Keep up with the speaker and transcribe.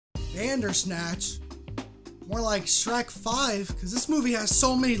Bandersnatch. More like Shrek 5, because this movie has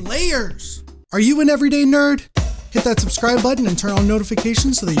so many layers. Are you an everyday nerd? Hit that subscribe button and turn on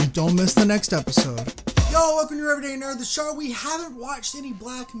notifications so that you don't miss the next episode. Yo, welcome to Everyday Nerd, the show we haven't watched any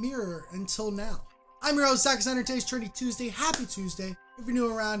Black Mirror until now. I'm your host, Zach Today's Trendy Tuesday. Happy Tuesday. If you're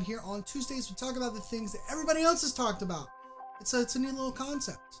new around here, on Tuesdays we talk about the things that everybody else has talked about. It's a neat little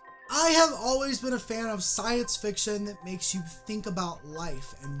concept. I have always been a fan of science fiction that makes you think about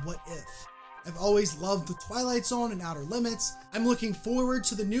life and what if. I've always loved The Twilight Zone and Outer Limits. I'm looking forward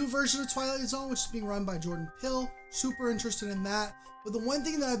to the new version of Twilight Zone, which is being run by Jordan Peele. Super interested in that. But the one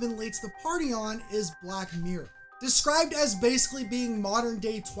thing that I've been late to the party on is Black Mirror. Described as basically being modern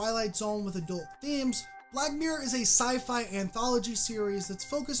day Twilight Zone with adult themes, Black Mirror is a sci-fi anthology series that's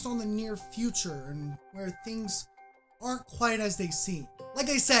focused on the near future and where things aren't quite as they seem. Like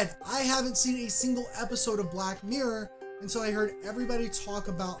I said, I haven't seen a single episode of Black Mirror, and so I heard everybody talk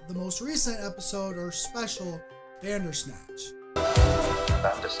about the most recent episode or special, Bandersnatch.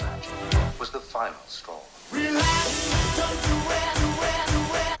 Bandersnatch was the final straw.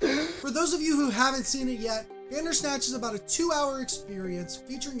 For those of you who haven't seen it yet, Bandersnatch is about a 2-hour experience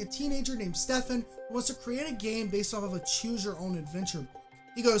featuring a teenager named Stefan who wants to create a game based off of a choose-your-own-adventure book.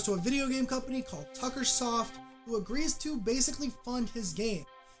 He goes to a video game company called Tuckersoft, who agrees to basically fund his game.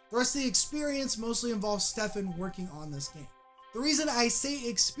 The rest of the experience mostly involves Stefan working on this game. The reason I say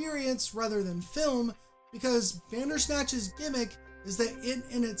experience rather than film, because Bandersnatch's gimmick is that it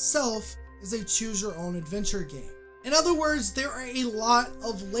in itself is a choose-your-own-adventure game. In other words, there are a lot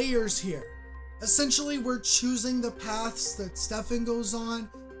of layers here. Essentially, we're choosing the paths that Stefan goes on,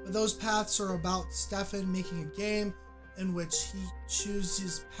 but those paths are about Stefan making a game in which he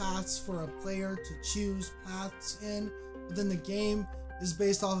chooses paths for a player to choose paths in. But then the game is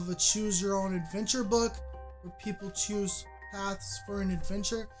based off of a choose-your-own-adventure book where people choose paths for an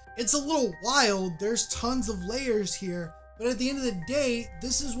adventure. It's a little wild, there's tons of layers here, but at the end of the day,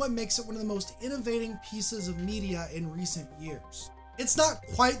 this is what makes it one of the most innovating pieces of media in recent years. It's not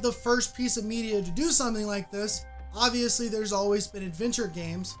quite the first piece of media to do something like this. Obviously, there's always been adventure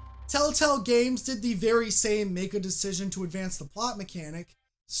games. Telltale Games did the very same make a decision to advance the plot mechanic.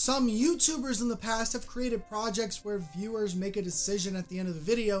 Some YouTubers in the past have created projects where viewers make a decision at the end of the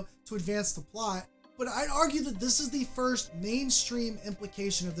video to advance the plot, but I'd argue that this is the first mainstream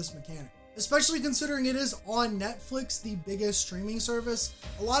implication of this mechanic. Especially considering it is on Netflix, the biggest streaming service.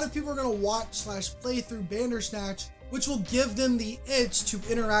 A lot of people are going to watch/play through Bandersnatch, which will give them the itch to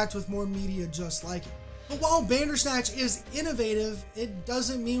interact with more media just like it. But while Bandersnatch is innovative, it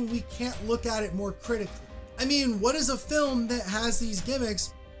doesn't mean we can't look at it more critically. I mean, what is a film that has these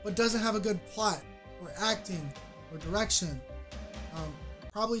gimmicks but doesn't have a good plot, or acting, or direction?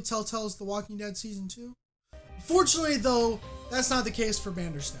 Probably Telltale's The Walking Dead Season 2? Fortunately though, that's not the case for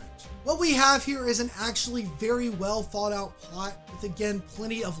Bandersnatch. What we have here is an actually very well thought out plot with, again,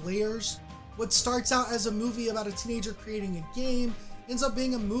 plenty of layers. What starts out as a movie about a teenager creating a game ends up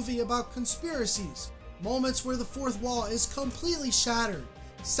being a movie about conspiracies. Moments where the fourth wall is completely shattered.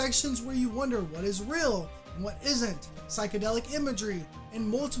 Sections where you wonder what is real and what isn't. Psychedelic imagery and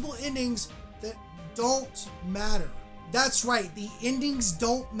multiple endings that don't matter. That's right, the endings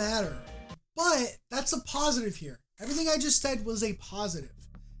don't matter. But that's a positive here. Everything I just said was a positive.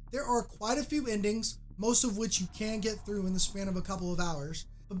 There are quite a few endings, most of which you can get through in the span of a couple of hours.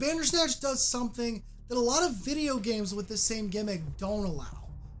 But Bandersnatch does something that a lot of video games with the same gimmick don't allow.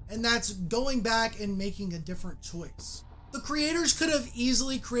 And that's going back and making a different choice. The creators could have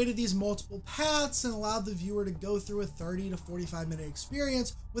easily created these multiple paths and allowed the viewer to go through a 30 to 45 minute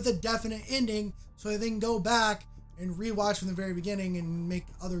experience with a definite ending so they can go back and rewatch from the very beginning and make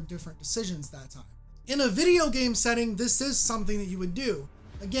other different decisions that time. In a video game setting, this is something that you would do.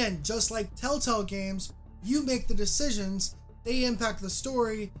 Again, just like Telltale Games, you make the decisions, they impact the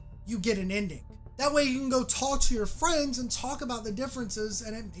story, you get an ending. That way you can go talk to your friends and talk about the differences,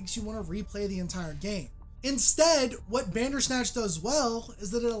 and it makes you want to replay the entire game. Instead, what Bandersnatch does well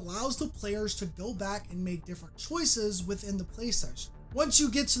is that it allows the players to go back and make different choices within the play session. Once you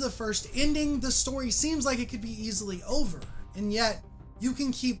get to the first ending, the story seems like it could be easily over, and yet you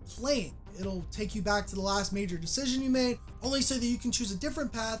can keep playing. It'll take you back to the last major decision you made, only so that you can choose a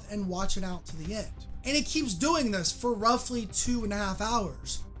different path and watch it out to the end. And it keeps doing this for roughly 2.5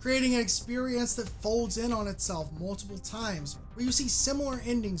 hours, creating an experience that folds in on itself multiple times, where you see similar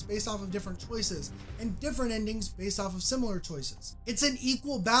endings based off of different choices, and different endings based off of similar choices. It's an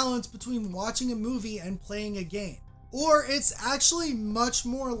equal balance between watching a movie and playing a game. Or it's actually much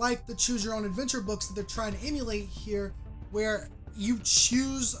more like the choose your own adventure books that they're trying to emulate here, where you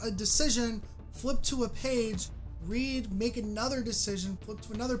choose a decision, flip to a page, read, make another decision, flip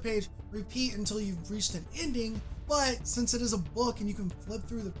to another page, repeat until you've reached an ending. But since it is a book and you can flip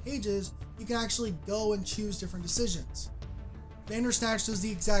through the pages, you can actually go and choose different decisions. Bandersnatch does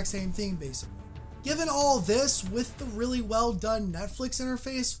the exact same thing basically. Given all this, with the really well done Netflix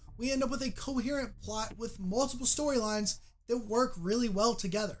interface, we end up with a coherent plot with multiple storylines that work really well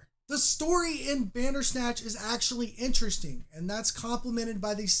together. The story in Bandersnatch is actually interesting, and that's complemented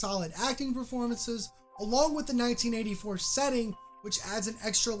by these solid acting performances, along with the 1984 setting, which adds an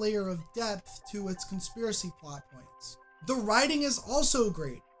extra layer of depth to its conspiracy plot points. The writing is also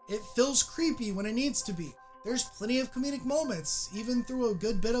great. It feels creepy when it needs to be. There's plenty of comedic moments, even through a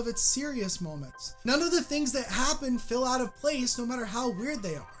good bit of its serious moments. None of the things that happen feel out of place, no matter how weird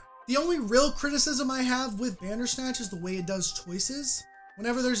they are. The only real criticism I have with Bandersnatch is the way it does choices.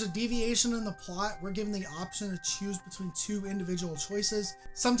 Whenever there's a deviation in the plot, we're given the option to choose between two individual choices.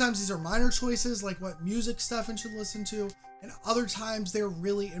 Sometimes these are minor choices, like what music Stefan should listen to, and other times they're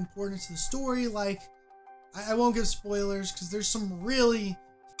really important to the story, like, I won't give spoilers because there's some really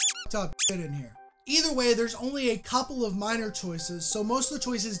f***ed up shit in here. Either way, there's only a couple of minor choices, so most of the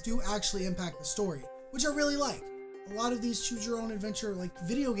choices do actually impact the story, which I really like. A lot of these choose your own adventure, like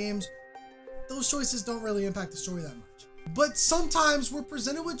video games, those choices don't really impact the story that much. But sometimes we're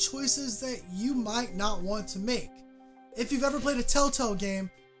presented with choices that you might not want to make. If you've ever played a Telltale game,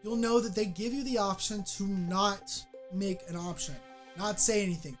 you'll know that they give you the option to not make an option, not say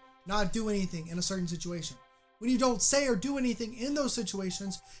anything, not do anything in a certain situation. When you don't say or do anything in those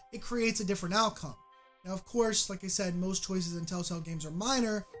situations, it creates a different outcome. Now, of course, like I said, most choices in Telltale games are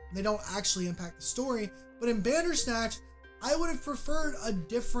minor, and they don't actually impact the story, but in Bandersnatch, I would have preferred a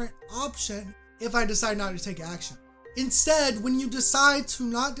different option if I decide not to take action. Instead, when you decide to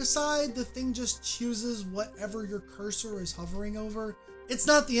not decide, the thing just chooses whatever your cursor is hovering over. It's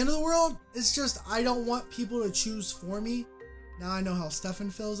not the end of the world, it's just I don't want people to choose for me. Now I know how Stefan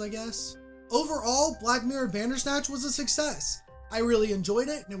feels, I guess. Overall, Black Mirror Bandersnatch was a success. I really enjoyed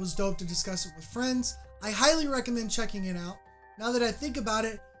it, and it was dope to discuss it with friends. I highly recommend checking it out. Now that I think about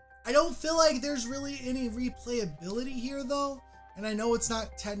it, I don't feel like there's really any replayability here though. And I know it's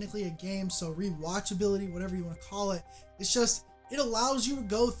not technically a game, so rewatchability, whatever you want to call it, it's just, it allows you to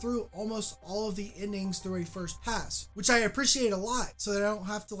go through almost all of the endings through a first pass, which I appreciate a lot, so that I don't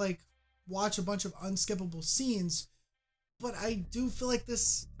have to like watch a bunch of unskippable scenes. But I do feel like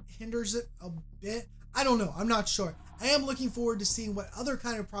this hinders it a bit. I don't know, I'm not sure. I am looking forward to seeing what other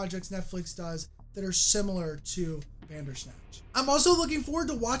kind of projects Netflix does that are similar to Bandersnatch. I'm also looking forward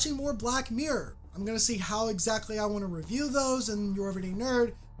to watching more Black Mirror. I'm going to see how exactly I want to review those in Your Everyday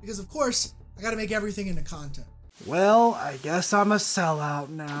Nerd, because of course, I got to make everything into content. Well, I guess I'm a sellout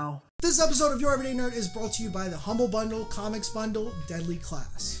now. This episode of Your Everyday Nerd is brought to you by the Humble Bundle Comics Bundle Deadly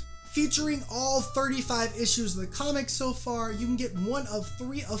Class. Featuring all 35 issues of the comics so far, you can get one of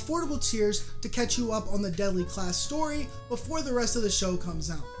 3 affordable tiers to catch you up on the Deadly Class story before the rest of the show comes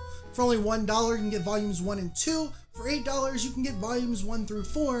out. For only $1, you can get volumes 1 and 2. For $8, you can get volumes 1 through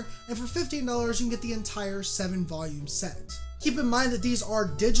 4. And for $15, you can get the entire 7-volume set. Keep in mind that these are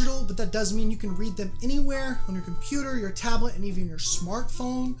digital, but that does mean you can read them anywhere, on your computer, your tablet, and even your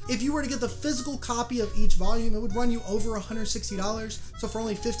smartphone. If you were to get the physical copy of each volume, it would run you over $160. So for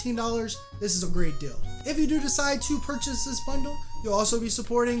only $15, this is a great deal. If you do decide to purchase this bundle, you'll also be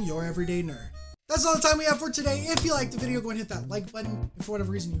supporting Your Everyday Nerd. That's all the time we have for today. If you liked the video, go and hit that like button. If for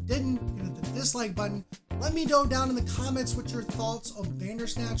whatever reason you didn't, you can hit the dislike button. Let me know down in the comments what your thoughts of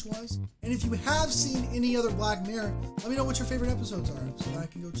Bandersnatch was. And if you have seen any other Black Mirror, let me know what your favorite episodes are so that I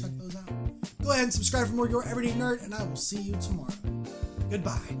can go check those out. Go ahead and subscribe for more Your Everyday Nerd, and I will see you tomorrow.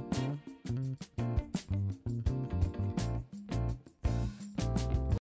 Goodbye.